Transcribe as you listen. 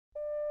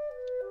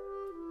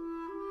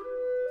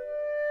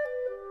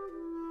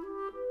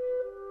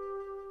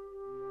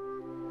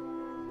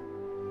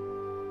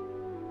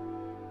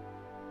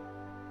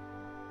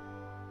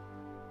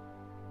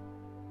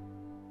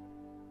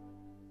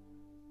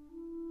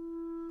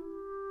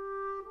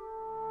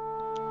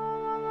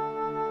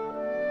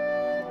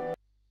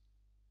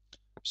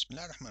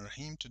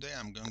Bismillahirrahmanirrahim. Today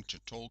I'm going to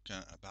talk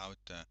about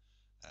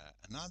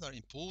another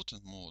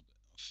important mode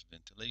of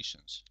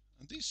ventilations.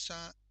 And this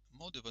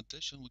mode of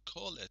ventilation, we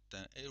call it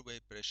airway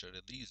pressure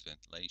release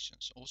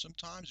ventilations, or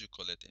sometimes you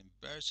call it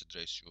inverted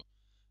ratio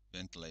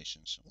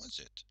ventilations. What's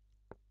it?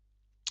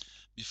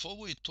 Before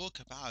we talk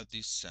about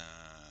this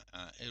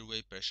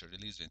airway pressure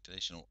release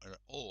ventilation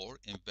or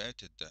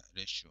inverted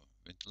ratio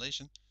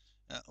ventilation,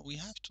 we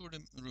have to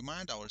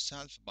remind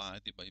ourselves by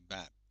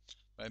BAP.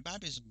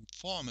 BAP is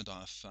formed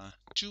of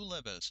two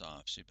levels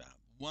of CPAP,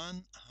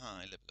 one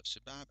high level of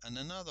CPAP and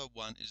another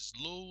one is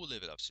low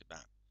level of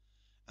CPAP.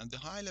 And the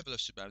high level of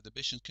CPAP, the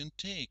patient can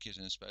take his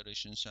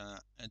inspirations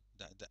at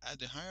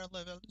the higher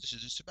level, this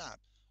is CPAP,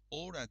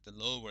 or at the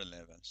lower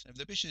levels. If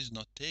the patient is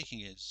not taking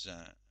his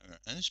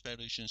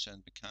inspirations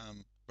and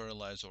become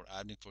paralyzed or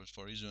apneic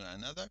for reason or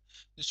another,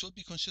 this will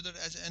be considered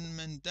as a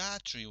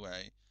mandatory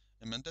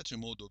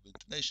mode of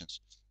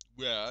ventilations,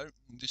 where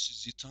this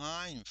is the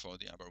time for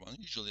the upper one,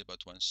 usually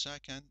about 1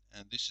 second,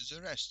 and this is the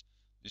rest.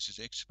 This is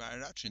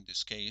expiratory in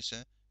this case.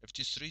 If it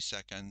is 3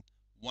 seconds,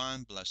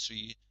 1 plus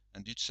 3,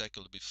 and each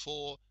cycle will be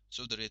 4,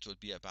 so the rate will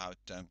be about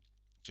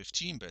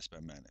 15 breaths per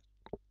minute.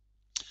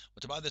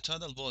 What about the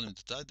tidal volume?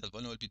 The tidal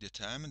volume will be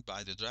determined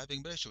by the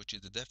driving pressure, which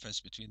is the difference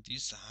between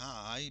these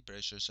high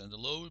pressures and the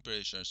low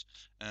pressures,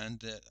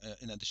 and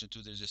in addition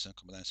to the resistance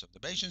compliance of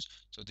the patients.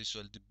 So this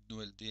will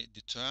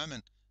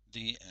determine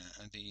the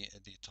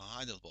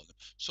tidal volume.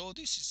 So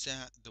this is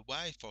the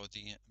way for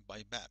the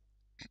BiPAP.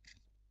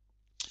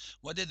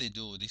 What did they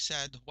do? They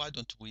said, why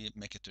don't we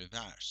make it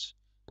reverse?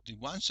 The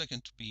 1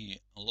 second to be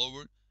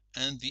lower,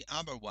 and the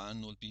upper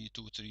one will be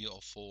 2, 3,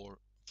 or 4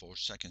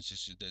 seconds.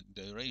 This is the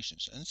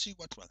durations, and see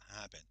what will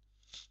happen.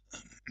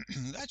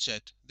 That's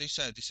it. They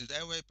said this is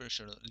airway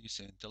pressure release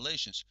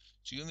ventilations.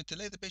 So you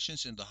ventilate the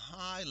patients in the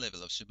high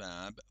level of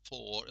CPAP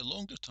for a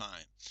longer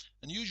time,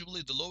 and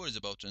usually the lower is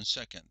about 1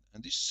 second,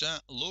 and this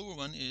lower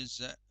one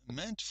is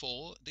meant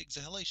for the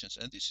exhalations,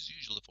 and this is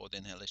usually for the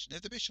inhalation.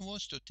 If the patient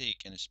wants to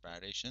take an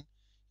inspiration,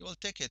 he will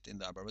take it in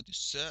the upper, but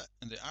this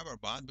in the upper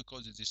part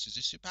because this is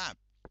the CPAP.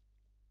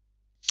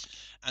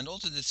 And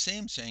also the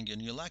same thing,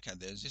 and you look at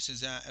this. This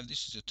is if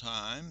this is the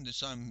time. The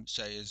time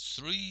say is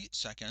 3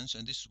 seconds,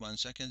 and this is 1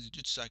 second. The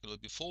duty cycle will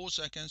be 4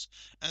 seconds,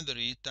 and the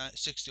rate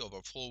 60 over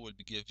 4 will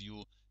be give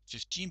you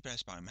 15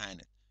 breaths per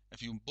minute.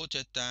 If you put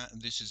it,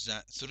 this is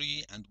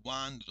 3 and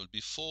 1, it will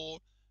be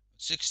 4.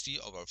 60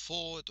 over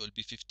 4, it will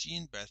be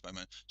 15 breaths per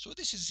minute. So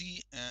this is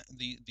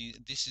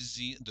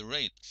the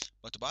rate.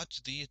 But about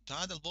the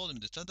tidal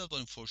volume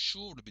for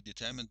sure will be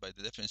determined by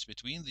the difference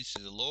between this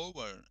is the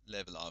lower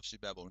level of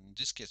CPAP, or in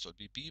this case it will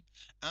be PEEP,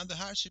 and the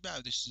higher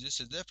CPAP. This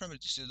is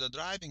different. This is the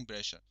driving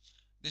pressure.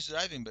 This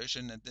driving pressure,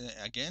 and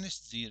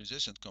against the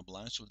resistance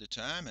compliance, will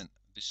determine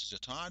this is the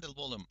tidal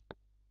volume.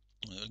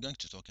 We're going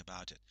to talk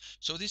about it.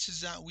 So this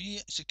is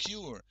we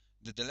secure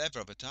the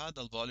delivery of a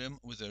tidal volume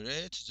with a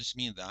rate. This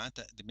means that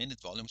the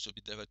minute volume should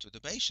be delivered to the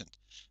patient.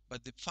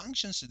 But the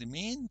functions, the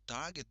main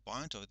target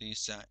point of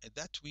this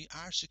that we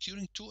are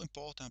securing two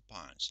important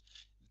points.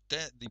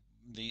 The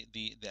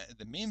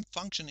main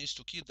function is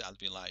to keep the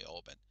alveoli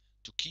open.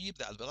 To keep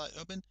the alveoli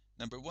open,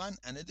 number one,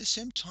 and at the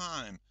same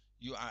time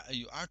you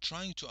are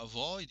trying to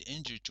avoid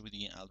injury to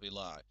the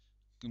alveoli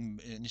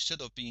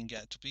instead of being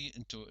to be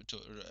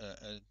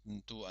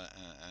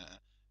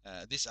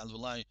this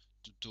alveoli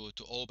to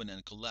open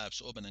and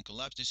collapse.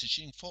 This is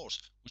shearing force,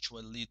 which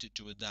will lead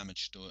to a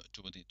damage to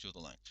the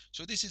lung.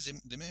 So this is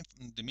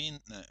the main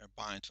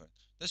point for it.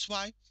 That's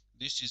why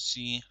this is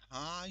the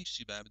high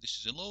CPAP. This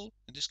is a low.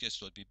 In this case,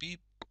 it will be B,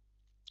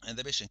 and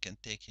the patient can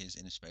take his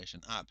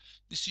inspiration up.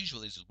 This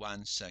usually is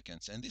 1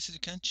 second, and this you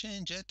can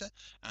change it,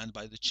 and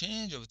by the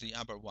change of the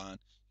upper one,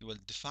 you will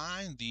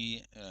define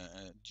the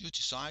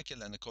duty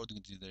cycle and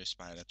according to the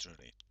respiratory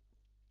rate.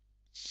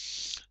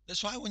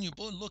 That's why when you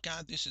look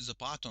at this is the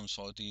patterns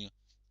for the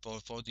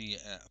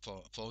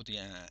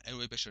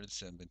airway pressure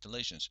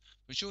ventilations.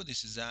 For sure,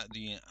 this is at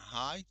the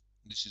high.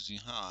 This is the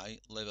high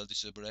level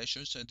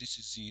pressure. So this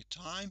is the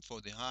time for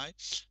the high.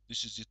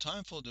 This is the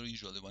time for the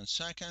usually 1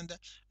 second,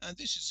 and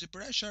this is the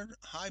pressure,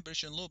 high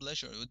pressure and low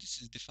pressure. This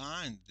is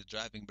defined the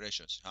driving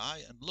pressures,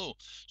 high and low.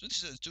 So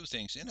this is two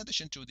things. In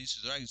addition to this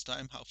driving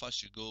time, how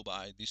fast you go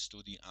by this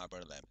to the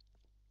upper limit.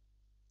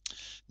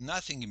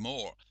 Nothing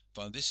more.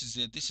 But this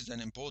is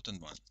an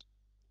important one.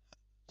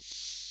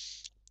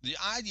 The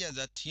idea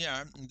that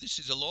here this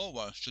is a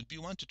lower should be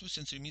 1 to 2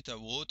 centimeter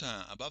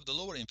water above the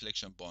lower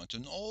inflection point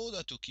in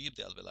order to keep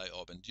the alveoli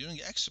open.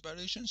 During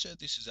expiration,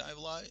 this is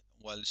alveoli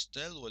while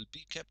still will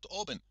be kept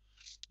open.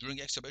 During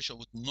expiration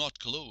would not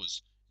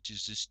close. It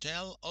is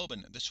still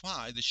open. That's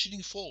why the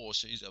shearing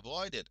force is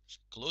avoided.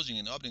 Closing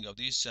and opening of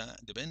these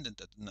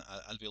dependent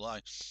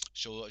alveoli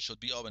should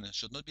be open and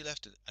should not be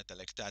left at the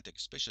lactatic,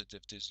 especially if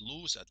it is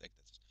loose at lactatic.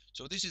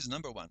 So this is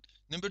number one.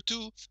 Number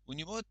two, when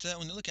you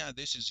look at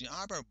this is the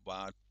upper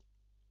part.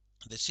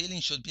 the ceiling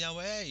should be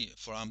away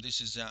from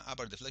this is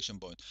upper deflection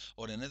point,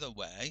 or another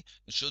way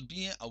it should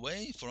be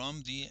away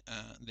from the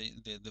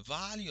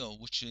value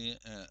which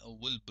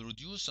will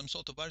produce some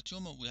sort of air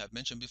tumor we have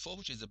mentioned before,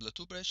 which is the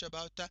plateau pressure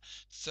about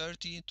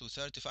 30 to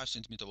 35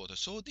 centimeter water.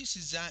 So this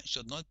is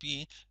should not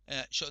be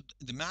should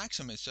the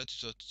maximum is 30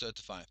 to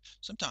 35.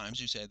 Sometimes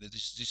you say that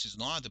this is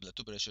not the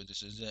plateau pressure,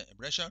 this is a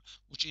pressure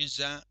which is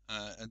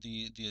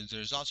the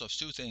results of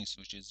two things,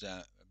 which is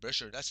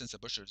pressure resistance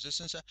and pressure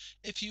resistance.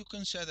 If you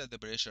consider the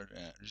pressure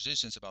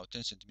resistance about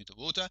 10 centimeter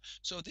water,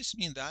 so this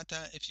means that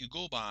if you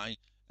go by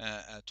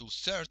to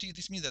 30,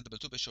 this means that the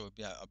plateau pressure will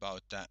be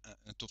about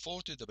to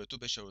 40, the plateau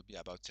pressure will be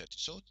about 30.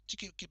 So to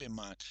keep in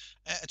mind,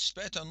 it's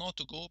better not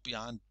to go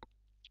beyond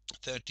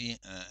 30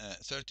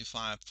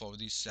 35 for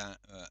this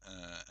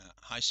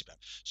high CPAP.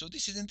 So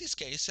this is in this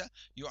case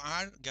you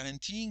are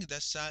guaranteeing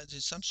that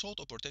there's some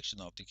sort of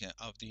protection of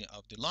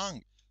the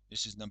lung.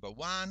 This is number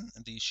one,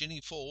 the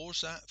shielding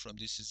force from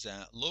this is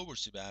lower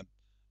CPAP,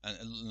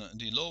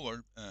 the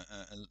lower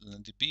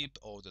the beep,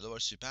 or the lower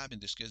CPAP, in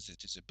this case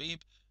it is a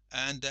beep,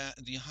 and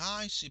the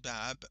high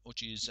CPAP,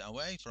 which is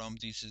away from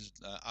this is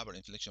upper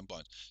inflection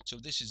point. So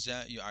this is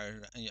you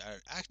are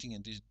acting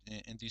in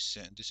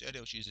this area,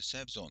 which is a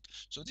safe zone.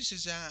 So this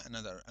is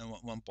another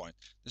one point.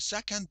 The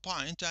second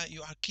point,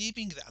 you are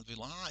keeping the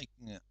alveoli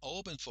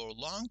open for a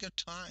longer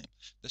time.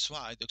 That's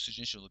why the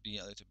oxygenation will be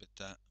a little bit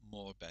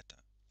more better.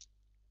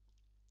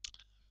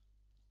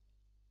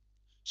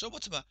 So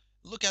what about,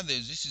 look at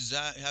this. This is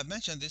I have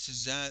mentioned this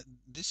is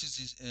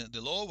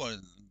the lower.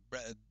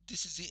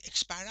 This is the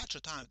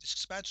expiratory time. This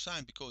expiratory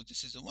time, because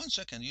this is 1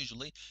 second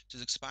usually. This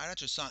is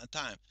expiratory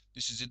time.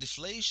 This is the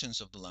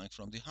deflations of the lung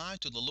from the high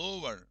to the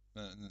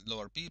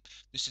lower peep.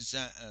 This is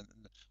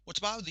what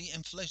about the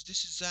inflation?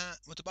 This is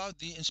what about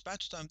the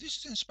inspiratory time?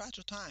 This is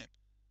inspiratory time,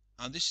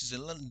 and this is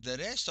the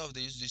rest of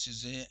this. This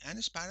is an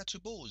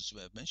inspiratory pause.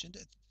 We have mentioned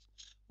it.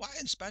 Why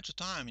inspector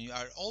time? You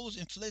are always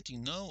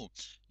inflating. No,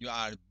 you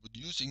are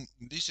using.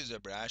 This is a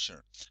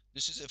pressure.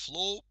 This is a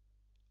flow,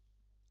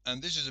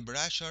 and this is a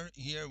pressure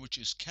here, which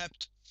is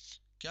kept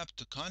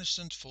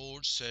constant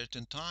for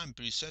certain time,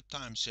 preset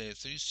time, say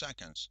 3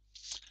 seconds.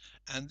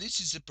 And this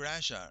is the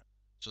pressure.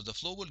 So the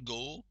flow will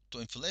go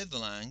to inflate the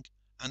lung,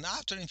 and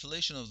after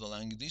inflation of the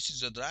lung, this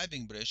is the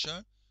driving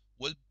pressure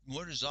will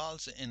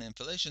result in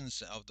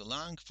inflations of the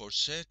lung for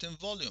certain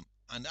volume,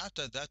 and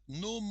after that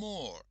no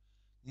more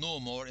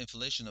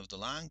inflation of the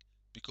lung,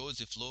 because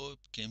the flow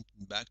came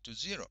back to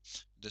zero.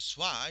 That's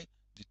why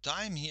the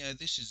time here,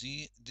 this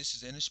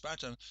is any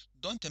pattern.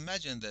 Don't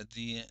imagine that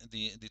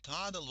the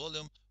tidal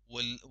volume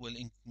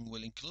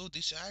will include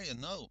this area.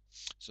 No.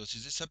 So this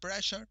is a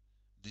pressure.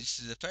 This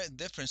is the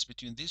difference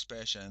between this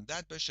pressure and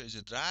that pressure is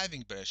a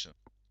driving pressure,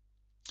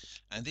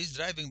 and these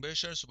driving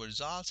pressures will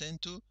result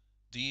into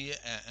the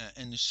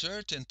in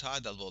certain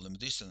tidal volume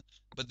distance.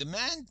 But the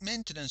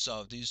maintenance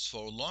of this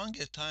for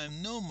longer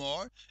time no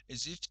more,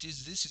 is if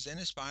this is an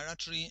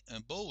inspiratory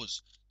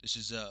pause. This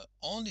is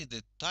only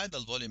the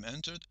tidal volume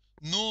entered,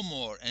 no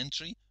more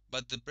entry,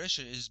 but the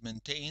pressure is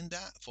maintained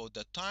for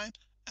the time,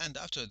 and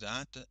after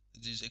that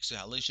these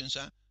exhalations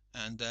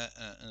and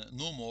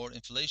no more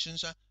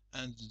inflations,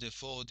 and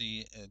therefore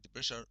the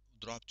pressure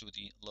drop to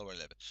the lower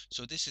level.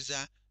 So this is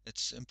a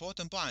it's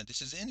important point.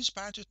 This is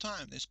inspiratory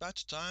time. The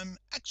inspiratory time,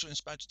 actual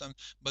inspiratory time,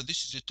 but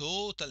this is the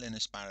total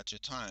inspiratory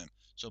time.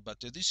 So, but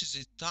this is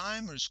the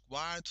time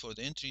required for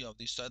the entry of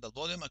this tidal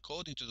volume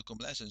according to the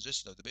compliance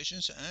resistance of the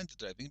patients and the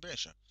driving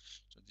pressure.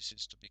 So this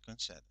is to be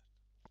considered.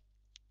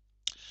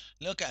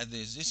 Look at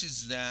this. This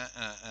is the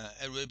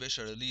airway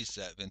pressure release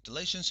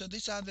ventilation. So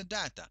these are the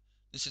data.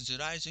 This is the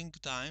rising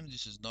time.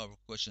 This is no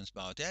questions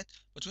about that.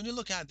 But when you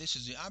look at this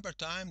is the upper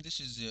time.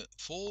 This is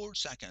 4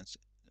 seconds,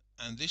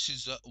 and this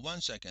is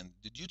 1 second.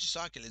 The duty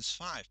cycle is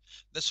 5.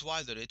 That's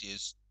why the rate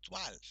is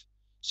 12.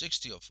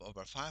 60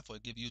 over 5 will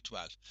give you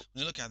 12.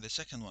 When you look at the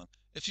second one,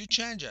 if you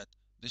change it,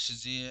 this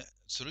is the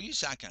 3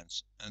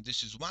 seconds, and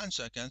this is 1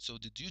 second, so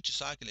the duty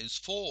cycle is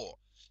 4.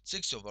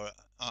 60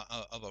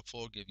 over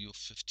 4 give you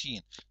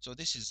 15. So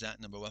this is that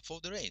number one for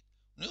the rate.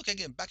 When you look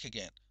again, back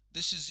again,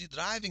 this is the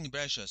driving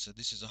pressure. So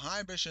this is a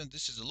high pressure,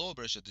 this is a low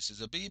pressure, this is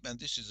a beep, and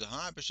this is a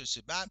high pressure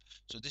CPAP.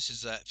 So this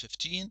is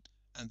 15,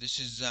 and this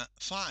is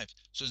 5.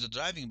 So the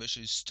driving pressure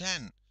is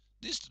 10.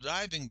 This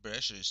driving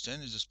pressure is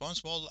 10 is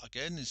responsible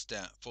against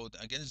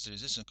against the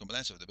resistance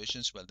compliance of the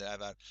patients. Well, they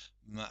have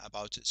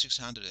about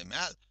 600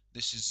 ml.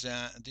 This is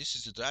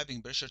the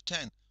driving pressure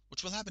 10,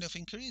 which will happen if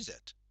we increase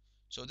it.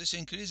 So this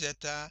increase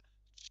at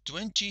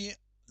 20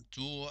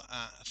 to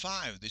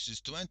 5. This is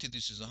 20.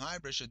 This is a high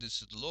pressure.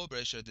 This is the low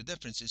pressure. The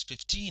difference is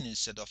 15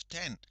 instead of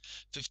 10.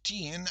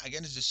 15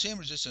 again is the same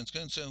resistance,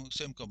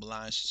 same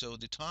compliance. So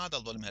the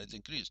tidal volume has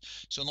increased.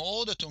 So in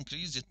order to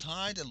increase the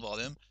tidal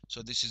volume,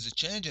 so this is a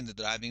change in the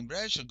driving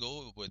pressure.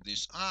 Go with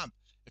this up.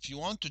 If you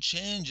want to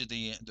change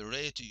the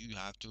rate, you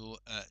have to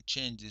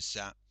change this.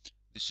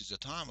 This is the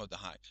time of the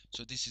high.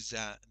 So this is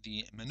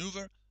the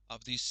maneuver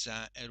of this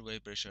airway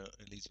pressure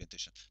release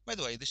ventilation. By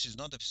the way, this is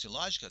not a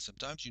physiological.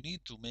 Sometimes you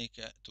need to make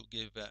to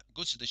give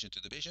good sedation to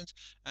the patients,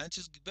 and it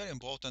is very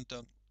important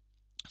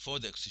for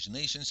the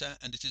oxygenations,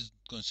 and it is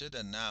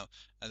considered now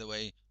as a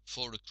way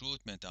for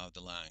recruitment of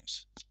the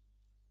lungs.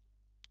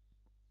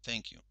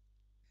 Thank you.